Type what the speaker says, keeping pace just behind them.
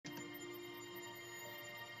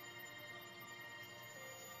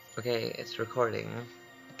Okay, it's recording.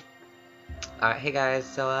 Alright, hey guys,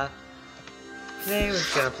 so, today we're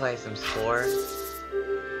just gonna play some Spore.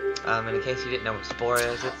 In case you didn't know what Spore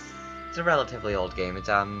is, it's a relatively old game. It's,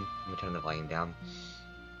 let me turn the volume down.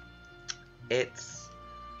 It's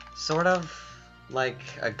sort of like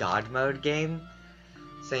a God mode game.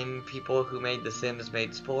 Same people who made The Sims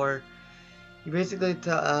made Spore. You basically,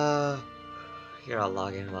 here I'll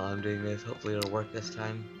log in while I'm doing this. Hopefully it'll work this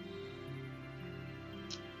time.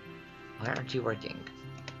 Why aren't you working?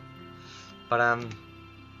 But,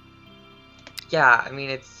 yeah, I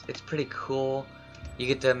mean, it's pretty cool. You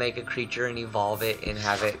get to make a creature and evolve it and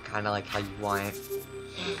have it kind of like how you want it.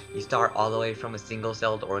 You start all the way from a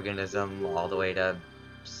single-celled organism all the way to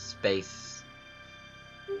space.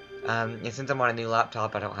 And since I'm on a new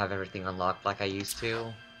laptop, I don't have everything unlocked like I used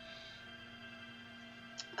to.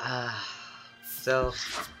 So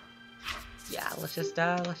yeah, let's just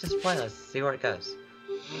play. Let's see where it goes.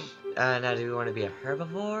 Now, do we want to be a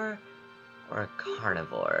herbivore or a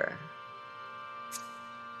carnivore?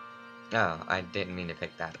 Oh, I didn't mean to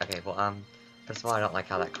pick that. Okay, well, first of all, I don't like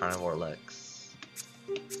how that carnivore looks.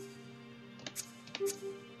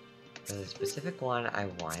 The specific one I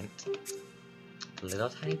want, a little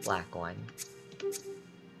tiny black one.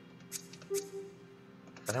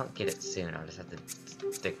 If I don't get it soon, I'll just have to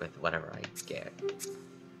stick with whatever I get.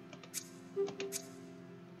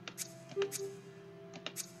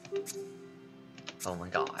 Oh my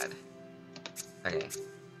god. Okay.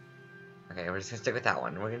 Okay, we're just gonna stick with that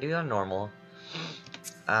one. We're gonna do it on normal.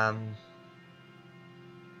 I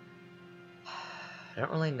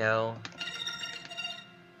don't really know.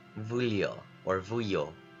 Vulio or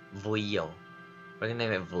Vuyo. Vuyo. We're gonna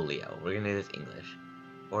name it Vulio. We're gonna do this English.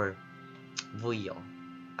 Or Vuyo.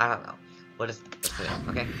 I don't know. Let's put it,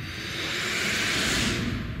 okay?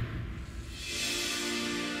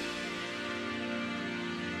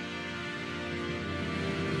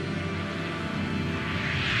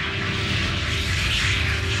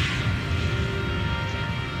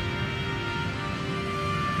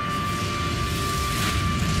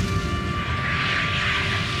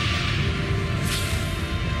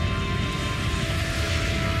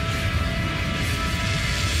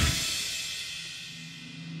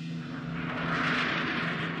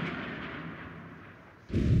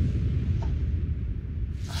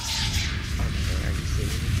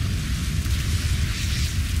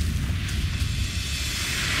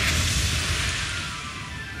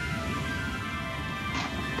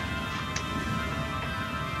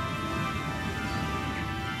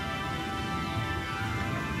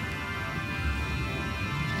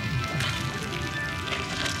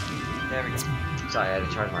 There we go. Sorry, I had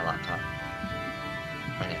to charge my laptop.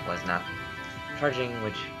 And it was not charging,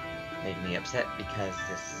 which made me upset because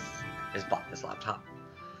this is bought this laptop.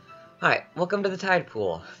 Alright, welcome to the Tide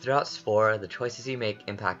Pool. Throughout Spore, the choices you make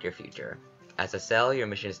impact your future. As a cell, your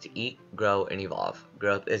mission is to eat, grow, and evolve.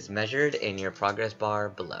 Growth is measured in your progress bar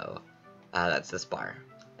below. That's this bar.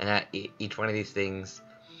 And at each one of these things,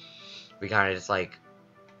 we kind of just like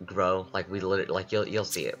grow, like we literally, like you'll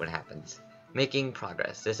see it when it happens. Making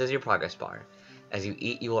progress. This is your progress bar. As you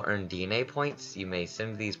eat, you will earn DNA points. You may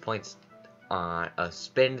spend these points on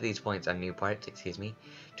new parts, to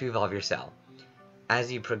evolve your cell.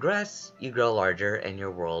 As you progress, you grow larger and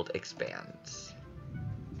your world expands.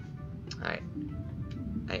 Alright.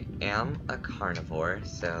 I am a carnivore,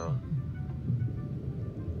 so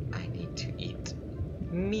I need to eat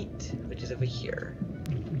meat, which is over here.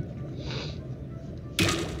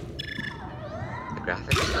 The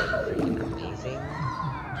graphics are freaking amazing.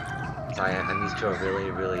 Sorry, I'm used to a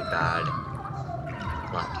really, really bad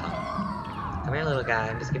laptop. Come here, little guy.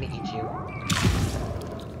 I'm just gonna eat you.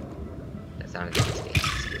 That sounded tasty.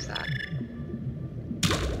 Excuse that.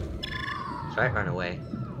 Try it, run away.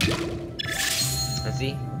 Let's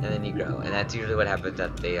see, and then you grow, and that's usually what happens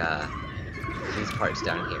at the these parts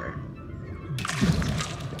down here.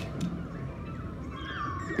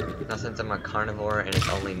 Now, since I'm a carnivore and it's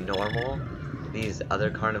only normal, these other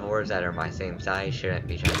carnivores that are my same size shouldn't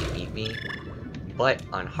be trying to eat me, but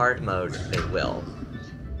on hard mode, they will.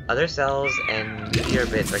 Other cells and meteor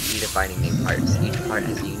bits are key to finding new parts. Each part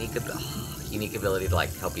has a unique ability to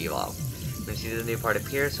like help you evolve. When you see the new part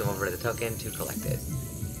appear, swim over to the token to collect it.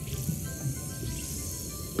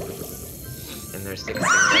 And there's 6 things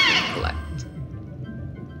I can collect.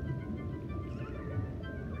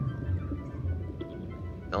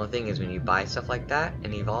 The only thing is when you buy stuff like that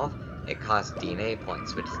and evolve, it costs DNA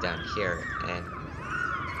points, which is down here, and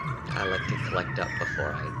I like to collect up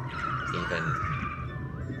before I even can.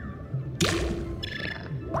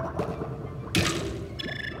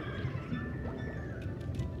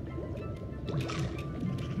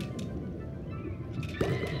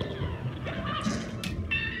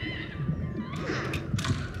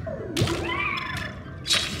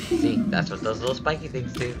 That's what those little spiky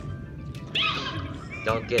things do.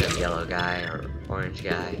 Don't get him, yellow guy or orange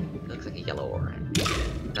guy. He looks like a yellow-orange.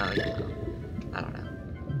 No, yellow. I don't know.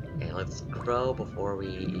 Okay, let's grow before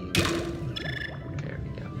we... There we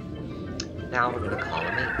go. Now we're gonna call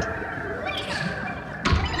a mate.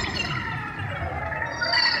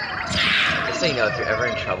 Just so you know, if you're ever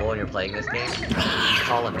in trouble when you're playing this game, you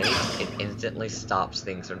call a mate, it instantly stops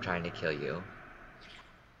things from trying to kill you.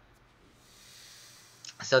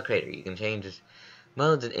 So creator, you can change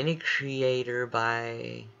modes in any creator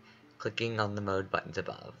by clicking on the mode buttons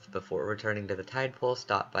above. Before returning to the tide pool,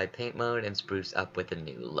 stop by paint mode and spruce up with a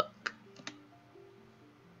new look.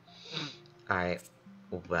 Alright,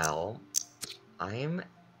 well, I'm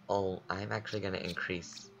actually going to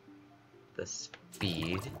increase the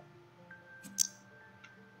speed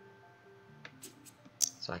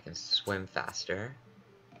so I can swim faster.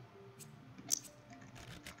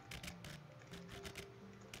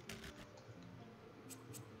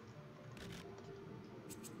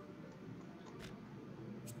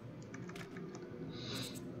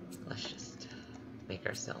 Let's just make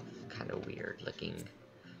ourselves kind of weird looking.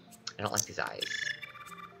 I don't like these eyes.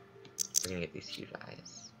 We're gonna get these huge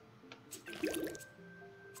eyes.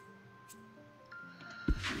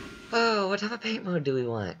 Oh, what type of paint mode do we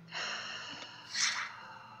want?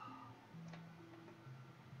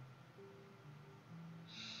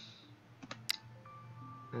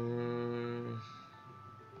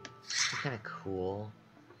 Kind of cool.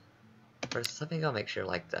 First, let me go make sure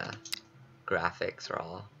like the graphics are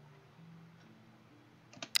all.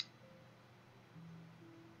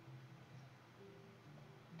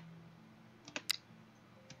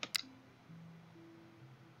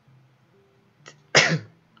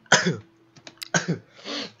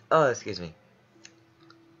 Oh, excuse me.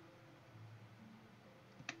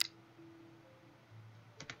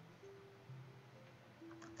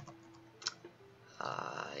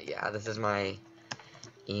 Yeah, this is my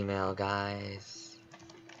email, guys.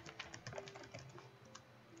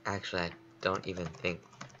 Actually, I don't even think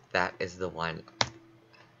that is the one.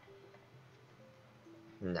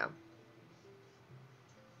 No.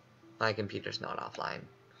 My computer's not offline.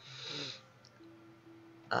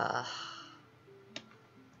 I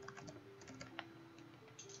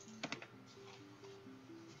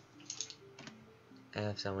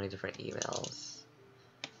have so many different emails.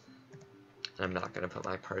 I'm not going to put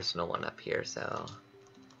my personal one up here, so...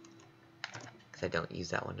 because I don't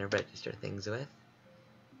use that one to register things with.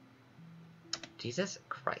 Jesus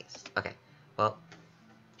Christ. Okay, well...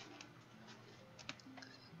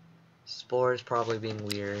 Spore's probably being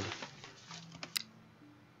weird.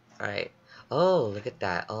 Alright. Oh, look at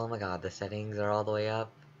that. Oh my god, the settings are all the way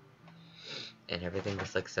up. And everything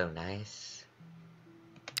just looks so nice.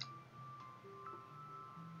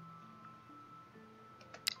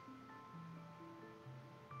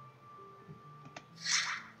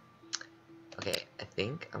 Okay, I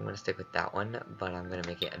think I'm going to stick with that one, but I'm going to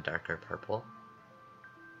make it a darker purple.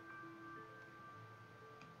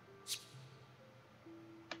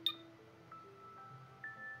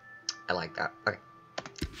 I like that. Okay.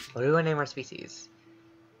 What do we want to name our species?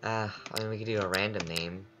 I mean, we could do a random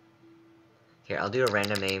name. Here, I'll do a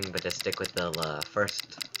random name, but just stick with the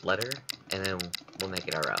first letter, and then we'll make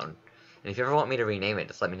it our own. And if you ever want me to rename it,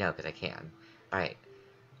 just let me know, because I can. Alright.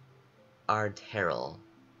 Arteril.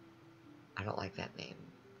 I don't like that name.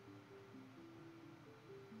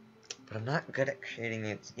 But I'm not good at creating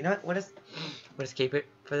it. You know what? We'll just keep it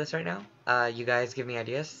for this right now. You guys give me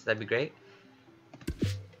ideas. That'd be great.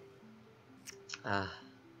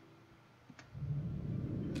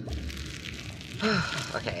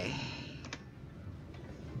 Okay.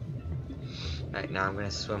 Alright, now I'm gonna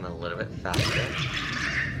swim a little bit faster.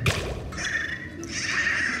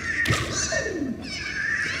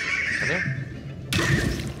 Come here.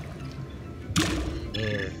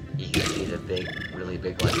 You can see the really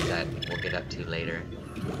big ones that we'll get up to later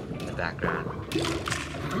in the background.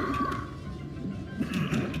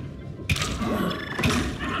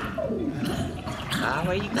 Ah,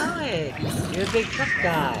 where you going? You're a big truck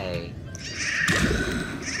guy.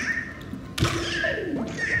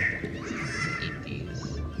 Eat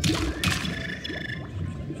these.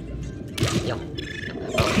 Yum.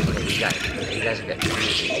 Oh, okay, you guys are good. You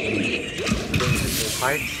eat things with new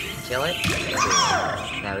parts. Kill it.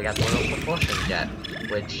 Now we got the little propulsion jet,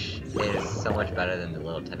 which is so much better than the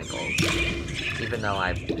little tentacles. Even though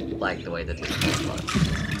I like the way the tentacles look.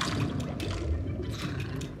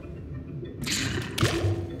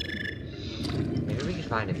 Maybe we could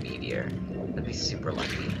find a meteor. That'd be super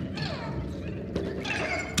lucky.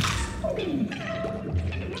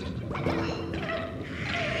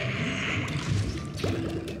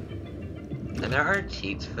 And there are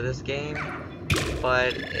cheats for this game,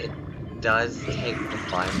 but it does take the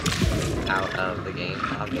fun out of the game,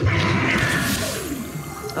 obviously.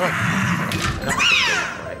 Oh, okay.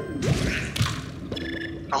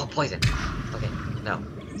 Oh, poison! Okay, no.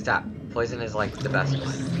 Stop. Poison is like the best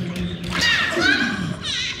one.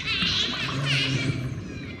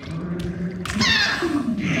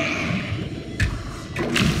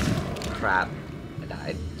 Crap. I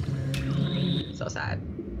died. So sad.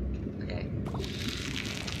 Okay.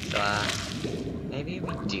 So, maybe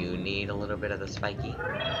we do need a little bit of the spiky.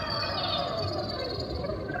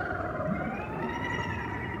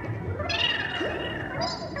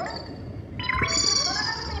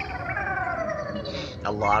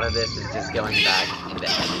 A lot of this is just going back into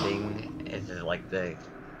editing. It's just like the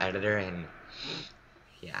editor and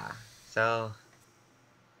yeah. So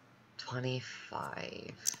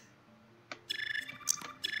 25.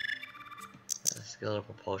 Let's get a little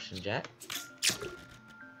propulsion jet.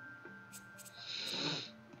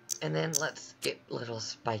 And then let's get little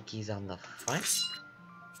spikies on the front.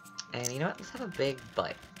 And you know what? Let's have a big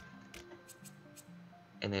butt.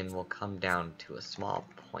 And then we'll come down to a small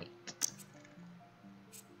point.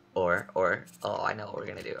 Or, oh, I know what we're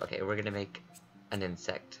gonna do. Okay, we're gonna make an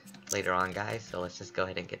insect later on, guys. So let's just go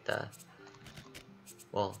ahead and get the,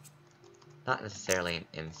 well, not necessarily an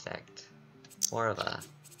insect. More of a,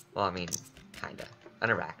 well, I mean, kinda. An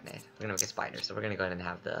arachnid. We're gonna make a spider, so we're gonna go ahead and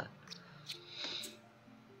have the,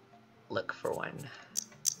 look for one.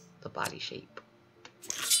 The body shape.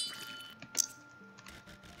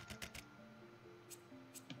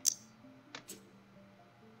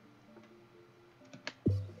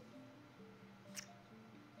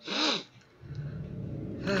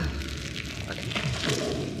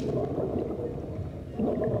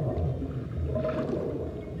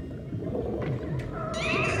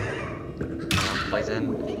 Poison.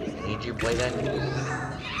 I need you, poison. You're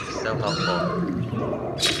so helpful.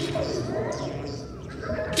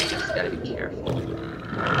 Just gotta be careful.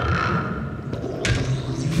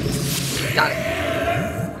 Got it!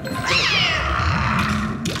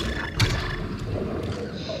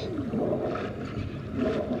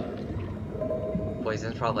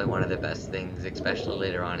 Poison's probably one of the best things, especially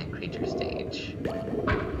later on in creature stage.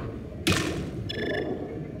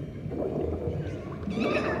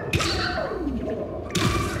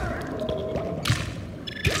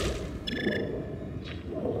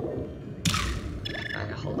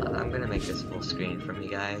 Alright, hold on. I'm gonna make this full screen from you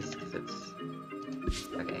guys, because it's...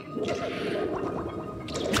 okay.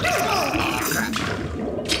 Oh, crap.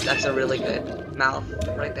 That's a really good mouth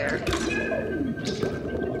right there.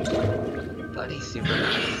 But he's super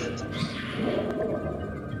fast.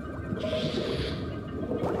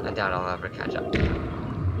 I doubt I'll ever catch up to him.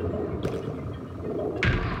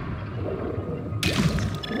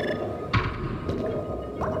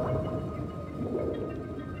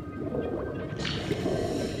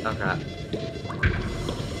 Oh crap.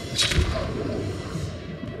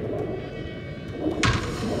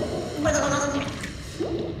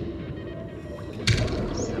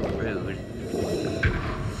 So rude.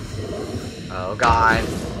 Oh god.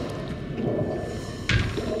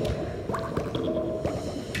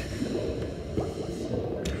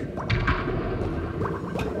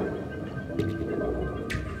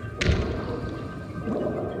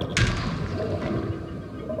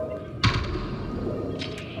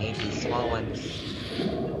 Need these small ones.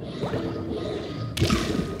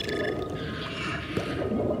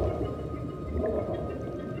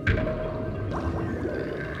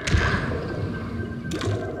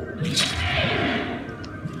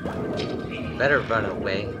 Better run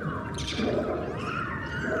away.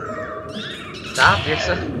 Stop, you're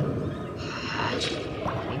so... I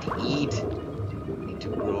need to eat. I need to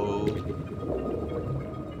grow.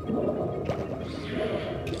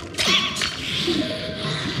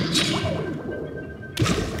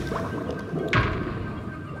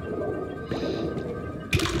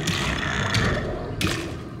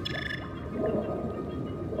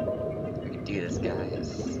 I can do this, guys.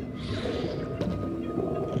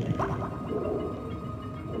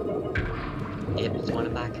 Yep, it's one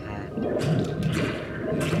in my hand.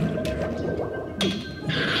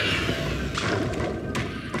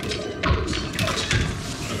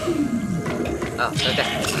 Oh, right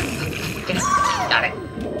there. Get it. Got it.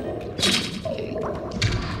 Okay.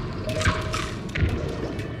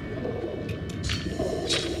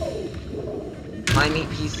 My meat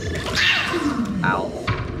piece. Ow.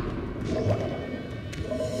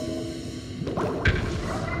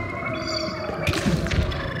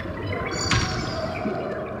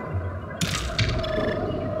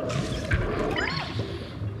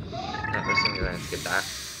 Skip that.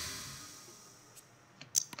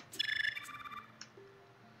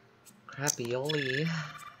 Crappy-oli.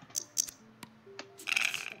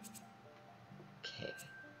 Okay.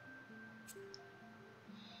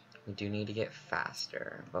 We do need to get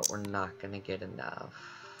faster, but we're not gonna get enough.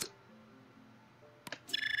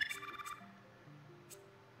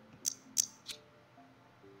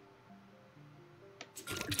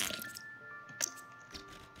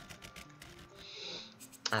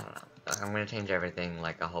 I don't know. I'm gonna change everything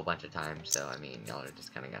like a whole bunch of times, so I mean, y'all are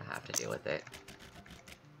just kinda gonna have to deal with it.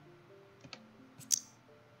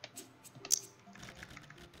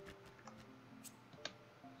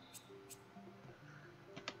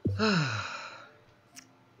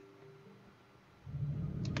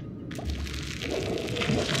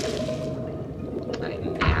 Right,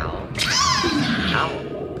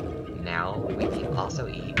 now we can also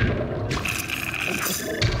eat plants,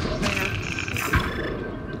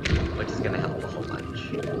 which is gonna help a whole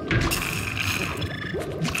bunch.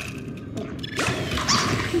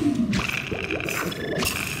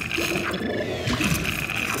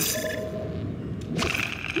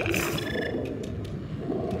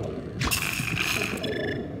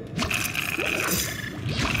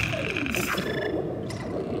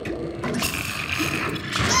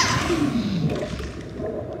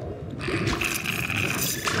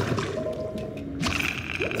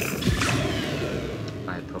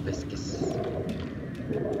 My proboscis.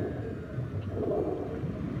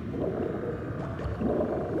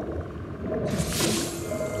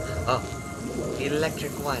 Oh, the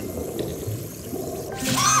electric one.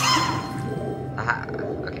 Aha.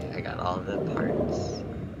 Okay, I got all the parts.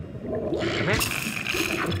 Come here.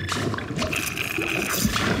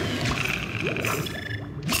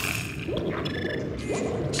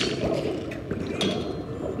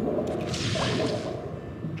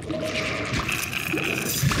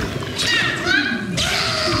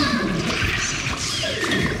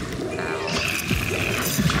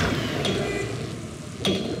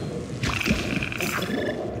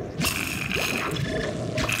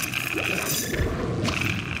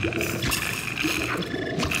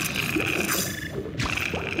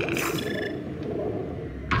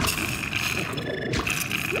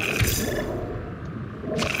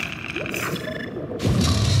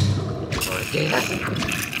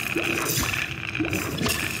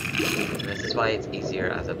 This is why it's easier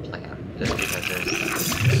as a plant, just because there's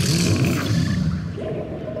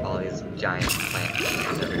all these giant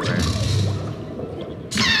plants everywhere.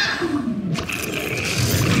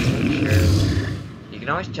 You can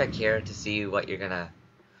always check here to see what you're gonna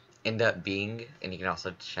end up being, and you can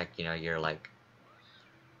also check, you know, your like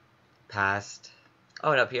past.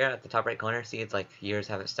 Oh, and up here at the top right corner, see it's like years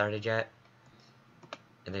haven't started yet,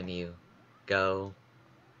 and then you go.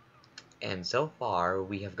 And so far,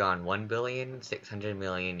 we have gone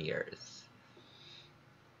 1,600,000,000 years.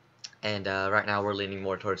 And right now, we're leaning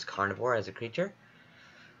more towards carnivore as a creature.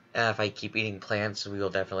 If I keep eating plants, we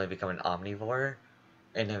will definitely become an omnivore.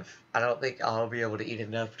 And if I don't think I'll be able to eat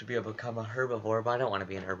enough to be able to become a herbivore, but I don't want to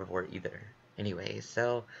be an herbivore either. Anyway,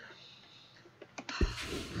 so I'm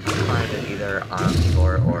fine either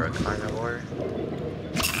omnivore or a carnivore.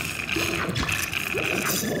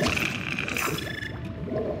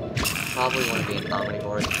 Probably want to be an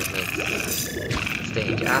omnivore because it makes the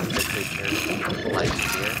stage after creature a whole lot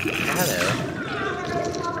easier. Hello.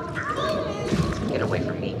 Get away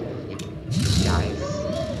from me, you guys.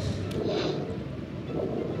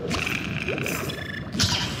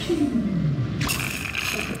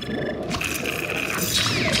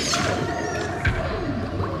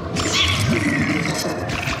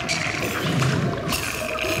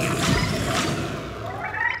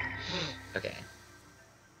 Okay.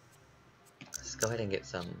 Let's go ahead and get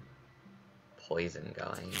some poison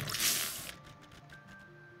going.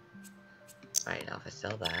 Alright, now if I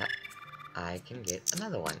sell that, I can get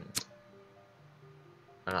another one.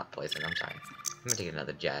 Oh, not poison, I'm sorry. I'm gonna take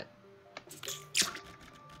another jet.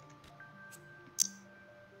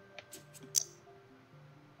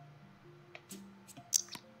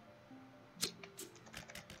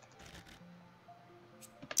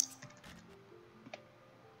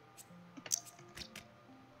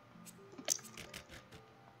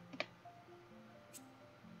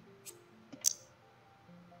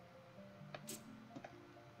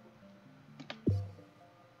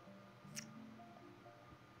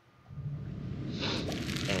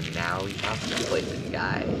 And now we have the poison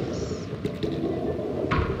guys.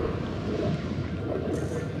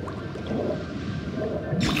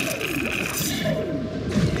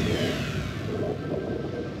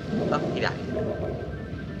 Oh, he died.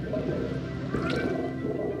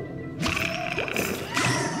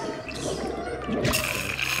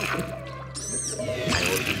 I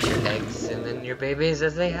will eat your eggs poison in your babies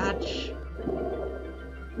as they hatch.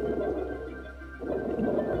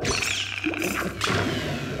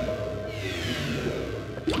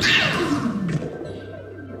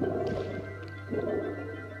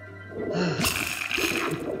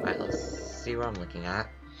 Alright, let's see what I'm looking at.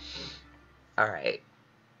 Alright.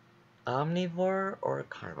 Omnivore or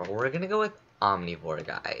carnivore? We're gonna go with omnivore,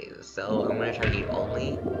 guys. So I'm gonna try to eat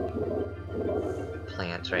only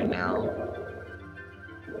plants right now.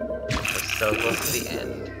 We're so close to the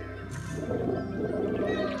end.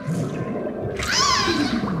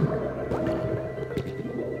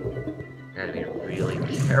 Gotta be really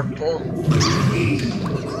careful.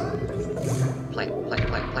 Plank, plank,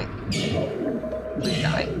 plank, plank. Please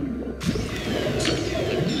die.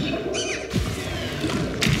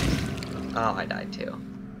 Oh, I died too.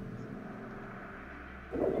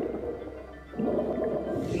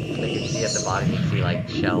 Like you can see at the bottom, you can see like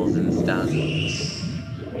shells and stuff.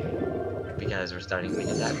 Because we're starting to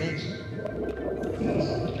get that big.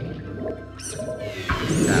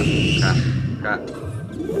 Crap, crap, crap.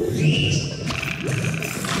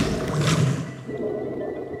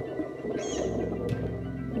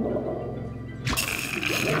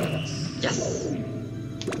 Yes!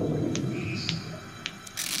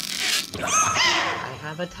 I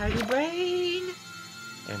have a tiny brain!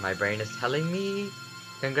 And my brain is telling me,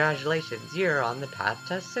 congratulations, you're on the path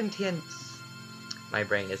to sentience. My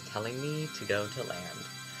brain is telling me to go to land.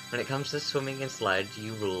 When it comes to swimming and sludge,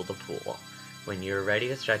 you rule the pool. When you're ready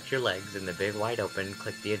to stretch your legs in the big wide open,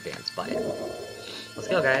 click the advance button. Let's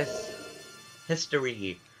go, guys.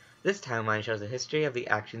 History. This timeline shows a history of the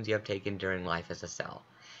actions you have taken during life as a cell.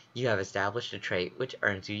 You have established a trait which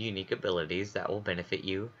earns you unique abilities that will benefit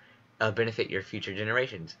your future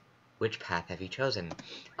generations. Which path have you chosen?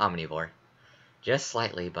 Omnivore. Just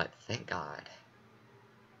slightly, but thank God.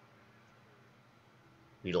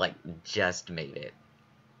 We, like, just made it.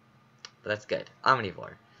 But that's good.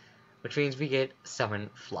 Omnivore. Which means we get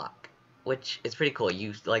Summon Flock. Which is pretty cool.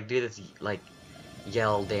 You, like, do this, like,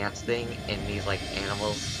 yell dance thing, and these, like,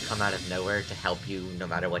 animals come out of nowhere to help you no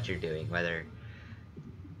matter what you're doing. Whether...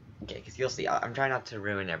 Okay, because you'll see. I'm trying not to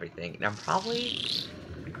ruin everything. And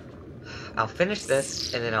I'll finish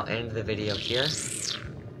this, and then I'll end the video here.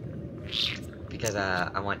 Because,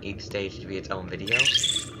 I want each stage to be its own video.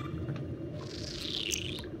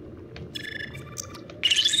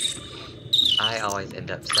 I always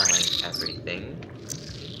end up selling everything.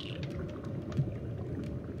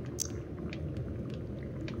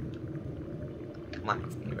 Come on,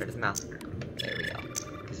 get rid of the mouth. There we go.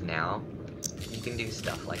 Because now, you can do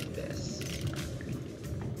stuff like this.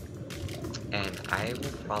 And I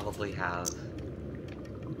will probably have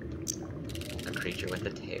a creature with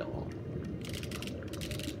a tail.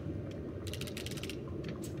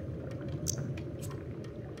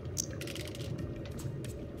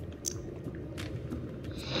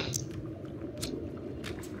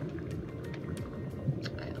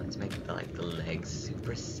 The legs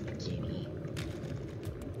super skinny.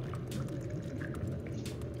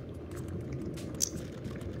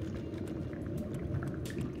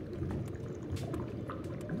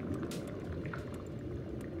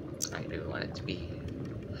 I do want it to be.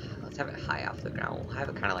 Let's have it high off the ground. We'll have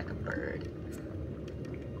it kind of like a bird.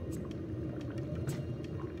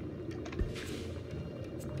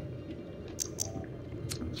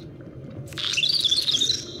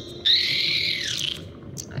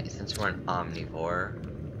 We're an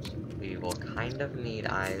omnivore. We will kind of need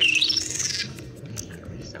eyes.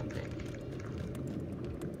 They're so big.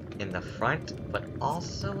 In the front, but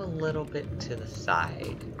also a little bit to the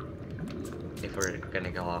side. If we're gonna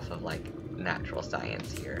go off of like natural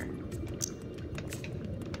science here.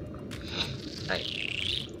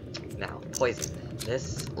 Right. Now, poison.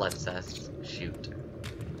 This lets us shoot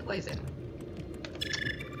poison.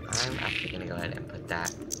 I'm actually gonna go ahead and put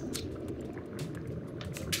that.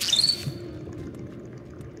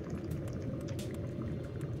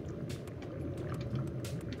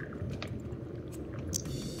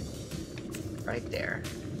 Right there.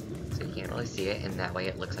 So you can't really see it, and that way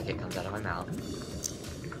it looks like it comes out of my mouth.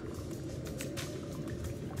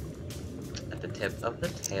 At the tip of the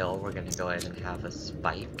tail, we're gonna go ahead and have a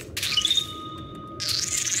spike.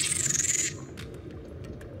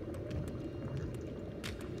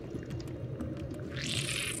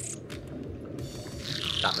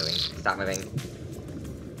 Stop moving. Stop moving.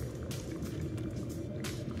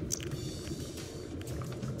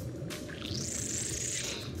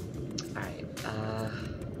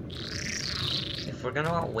 If we're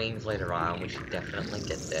gonna want wings later on, we should definitely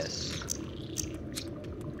get this.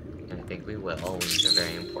 And I think we will. Wings are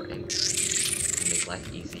very important to make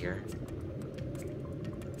life easier.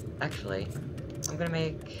 Actually, I'm gonna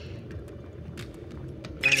make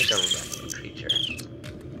a rescue creature.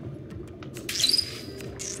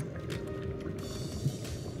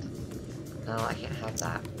 No, I can't have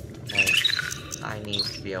that, because I need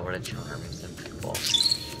to be able to charm some people.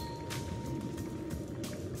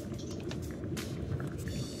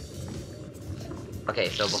 Okay,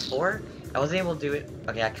 so before, I wasn't able to do it.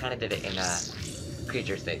 Okay, I kind of did it in a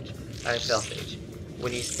creature stage, spell stage.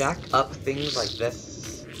 When you stack up things like this,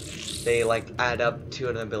 they like add up to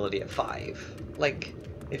an ability of 5. Like,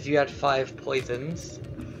 if you had 5 poisons,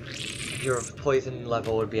 your poison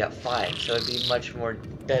level would be at 5, so it'd be much more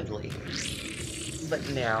deadly. But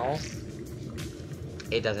now,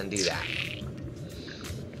 it doesn't do that.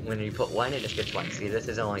 When you put 1, it just gets 1. See, this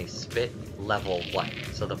is only spit level 1,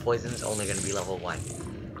 so the poison's only going to be level 1.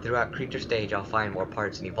 Throughout creature stage, I'll find more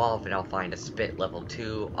parts and evolve, and I'll find a spit level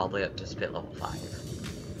 2, all the way up to spit level 5.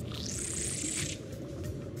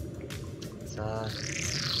 So,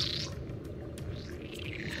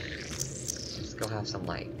 let's go have some,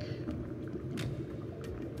 like,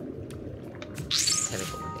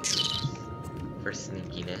 tentacle things for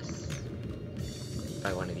sneakiness. If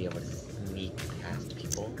I want to be able to sneak past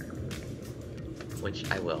people, which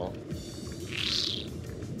I will.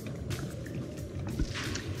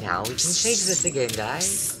 Now we can change this again,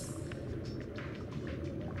 guys.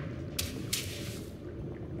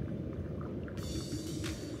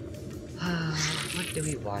 What do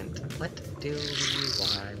we want? What do we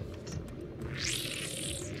want?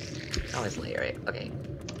 Oh, it's layer 8. Okay.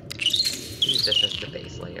 Use this as the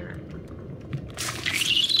base layer.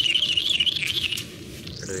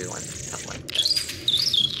 Or do we want something like this?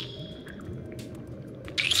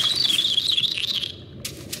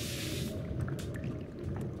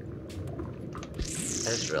 I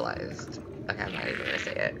just realized. Okay, I'm not even gonna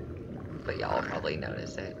say it. But y'all will probably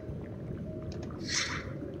notice it.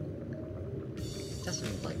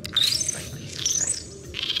 Doesn't like my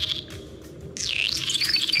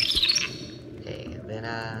okay, then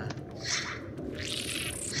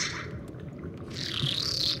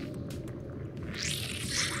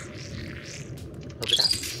look at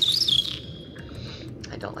that.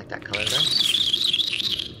 I don't like that color though.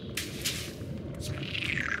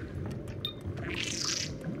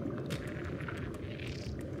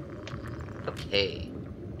 Okay.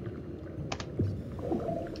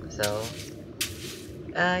 So,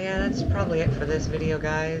 yeah, that's probably it for this video,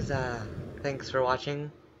 guys. Thanks for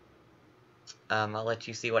watching. I'll let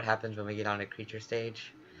you see what happens when we get on a creature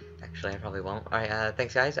stage. Actually, I probably won't. Alright,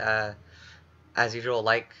 thanks, guys. As usual,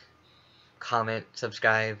 like, comment,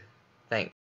 subscribe. Thanks.